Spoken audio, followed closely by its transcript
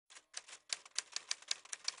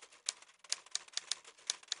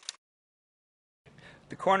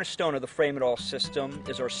The cornerstone of the Frame It All system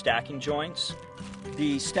is our stacking joints.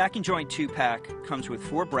 The stacking joint 2-pack comes with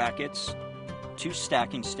 4 brackets, 2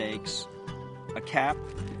 stacking stakes, a cap,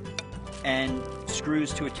 and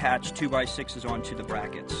screws to attach 2x6s onto the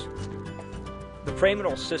brackets. The Frame It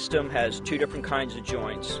All system has 2 different kinds of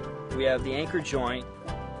joints. We have the anchor joint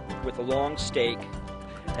with a long stake,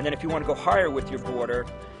 and then if you want to go higher with your border,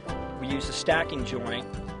 we use the stacking joint,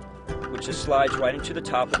 which just slides right into the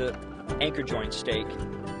top of the anchor joint stake,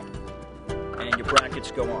 and your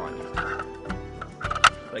brackets go on,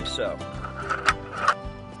 like so.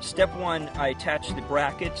 Step 1, I attach the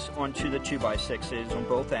brackets onto the 2x6s on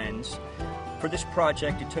both ends. For this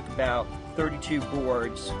project, it took about 32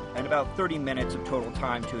 boards and about 30 minutes of total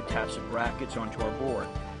time to attach the brackets onto our board.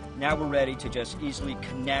 Now we're ready to just easily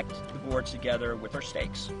connect the boards together with our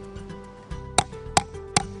stakes.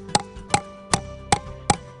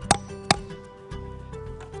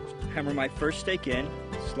 Hammer my first stake in,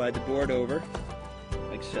 slide the board over,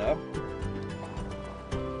 like so.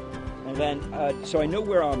 And then, so I know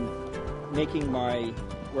where I'm making where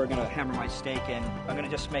I'm going to hammer my stake in. I'm going to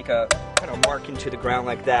just make a kind of mark into the ground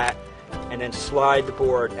like that, and then slide the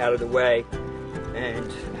board out of the way and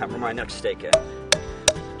hammer my next stake in.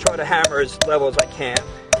 Try to hammer as level as I can.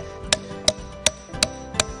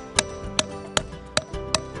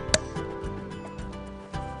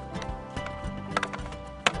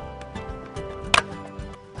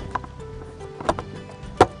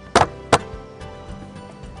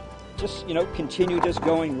 Just, continue just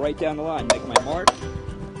going right down the line. Make my mark.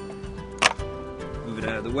 Move it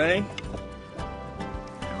out of the way.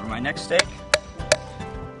 Hammer my next stake.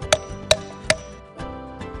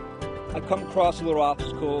 I've come across a little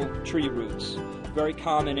obstacle, tree roots. Very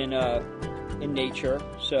common in nature,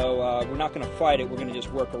 so we're not going to fight it, we're going to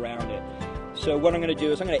just work around it. So what I'm going to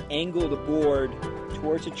do is I'm going to angle the board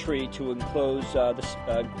towards a tree to enclose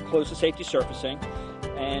close the safety surfacing.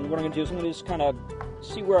 And what I'm going to do is I'm going to just kind of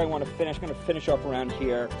see where I want to finish. I'm going to finish up around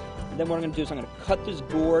here. And then what I'm going to do is I'm going to cut this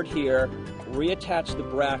board here, reattach the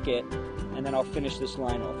bracket, and then I'll finish this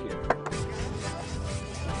line off here.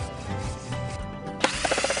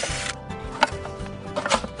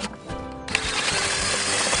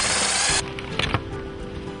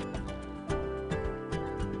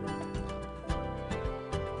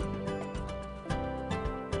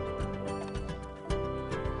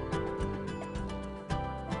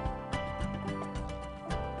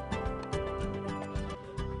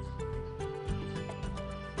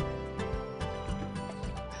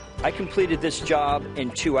 I completed this job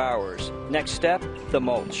in 2 hours. Next step, the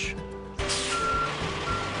mulch.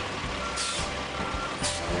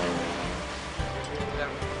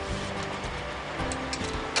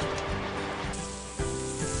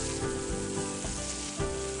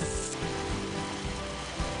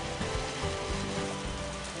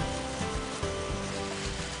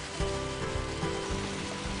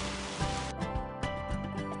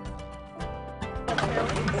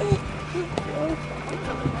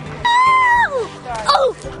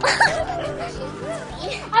 Oh!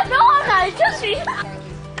 I know I'm not just me.